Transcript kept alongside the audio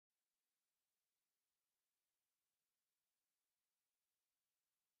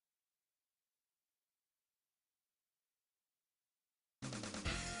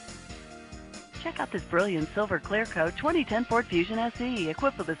Check out this brilliant silver clear coat 2010 Ford Fusion SE,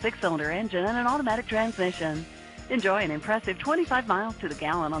 equipped with a 6-cylinder engine and an automatic transmission. Enjoy an impressive 25 miles to the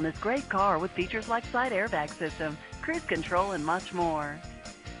gallon on this great car with features like side airbag system, cruise control, and much more.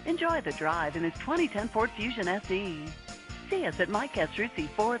 Enjoy the drive in this 2010 Ford Fusion SE. See us at Mike Castrucci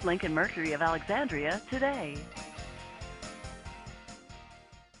Ford Lincoln Mercury of Alexandria today.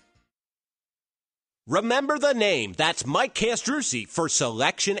 Remember the name. That's Mike Castrucci for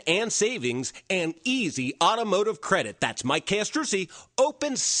selection and savings and easy automotive credit. That's Mike Castrucci,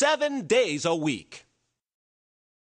 open 7 days a week.